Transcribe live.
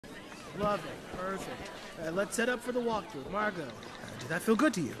Lovely. Perfect. Let's set up for the walkthrough. Margot, did that feel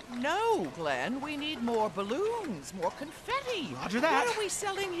good to you? No, Glenn. We need more balloons, more confetti. Roger that. What are we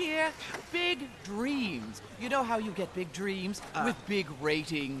selling here? Big dreams. You know how you get big dreams? With big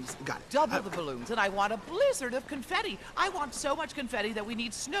ratings. Got it. Double the balloons, and I want a blizzard of confetti. I want so much confetti that we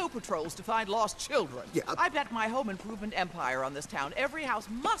need snow patrols to find lost children. Yeah, I bet my home improvement empire on this town. Every house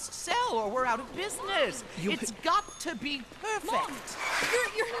must sell or we're out of business. It's got to be perfect. Mom,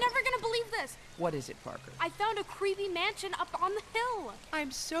 you're never gonna believe this. What is it, Parker? I found a creepy mansion up on the hill.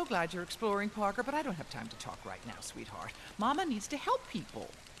 I'm so glad you're exploring, Parker, but I don't have time to talk right now, sweetheart. Mama needs to help people.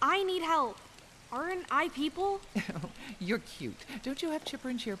 I need help. Aren't I people? You're cute. Don't you have chipper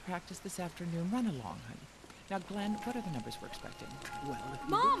and cheer practice this afternoon? Run along, honey. Now, Glenn, what are the numbers we're expecting? Well, if you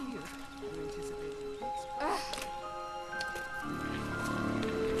Mom! look here, we're anticipating...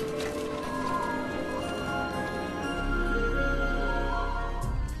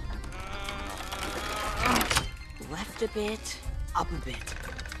 Left a bit, up a bit.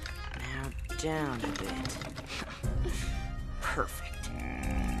 Now down a bit. Perfect.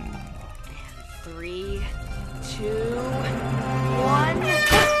 And 3, 2, 1.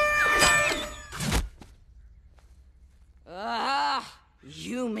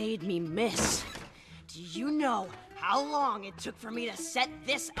 You made me miss. Do you know how long it took for me to set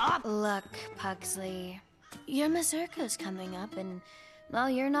this up? Look, Pugsley, your mazurka's coming up and, well,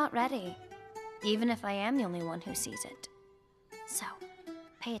 you're not ready. Even if I am the only one who sees it. So,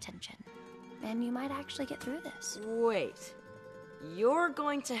 pay attention, and you might actually get through this. Wait. You're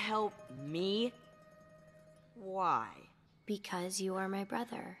going to help me? Why? Because you are my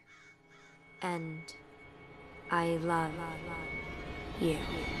brother. And I love you.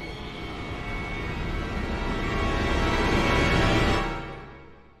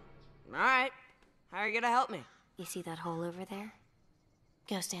 Alright. How are you gonna help me? You see that hole over there?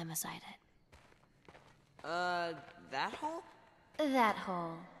 Go stand beside it. That hole? That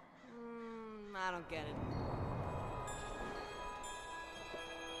hole. I don't get it.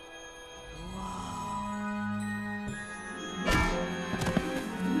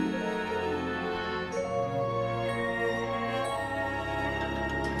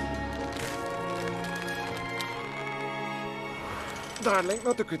 Darling,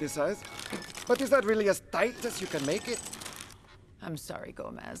 not to criticize, but is that really as tight as you can make it? I'm sorry,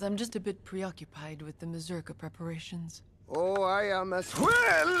 Gomez. I'm just a bit preoccupied with the mazurka preparations. Oh, I am as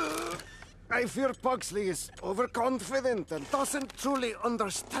well! I fear Pugsley is overconfident and doesn't truly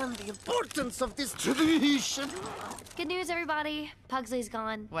understand the importance of this tradition. Good news, everybody. Pugsley's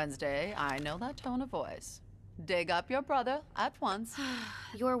gone. Wednesday, I know that tone of voice. Dig up your brother at once.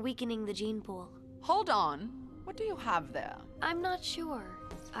 You're weakening the gene pool. Hold on. What do you have there? I'm not sure.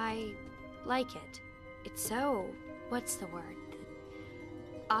 I like it. It's so... what's the word?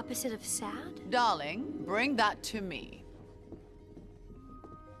 Opposite of sad? Darling, bring that to me.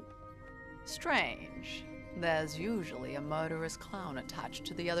 Strange. There's usually a murderous clown attached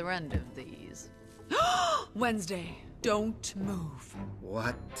to the other end of these. Wednesday, don't move.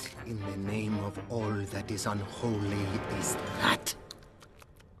 What in the name of all that is unholy is that?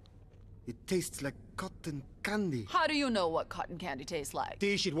 It tastes like cotton candy. How do you know what cotton candy tastes like?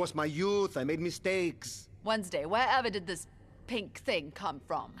 Tish, it was my youth. I made mistakes. Wednesday, wherever did this pink thing come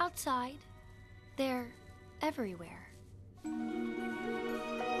from? Outside. They're everywhere.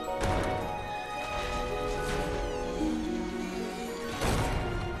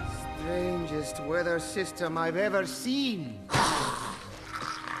 Strangest weather system I've ever seen.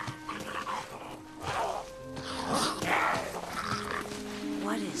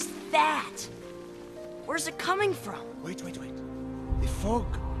 What is that? Where's it coming from? Wait. The fog.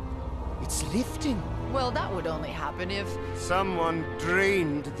 It's lifting. Well, that would only happen if... Someone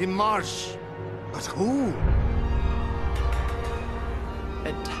drained the marsh. But who?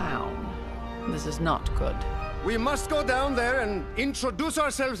 a town. This is not good. We must go down there and introduce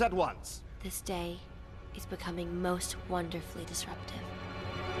ourselves at once. This day is becoming most wonderfully disruptive.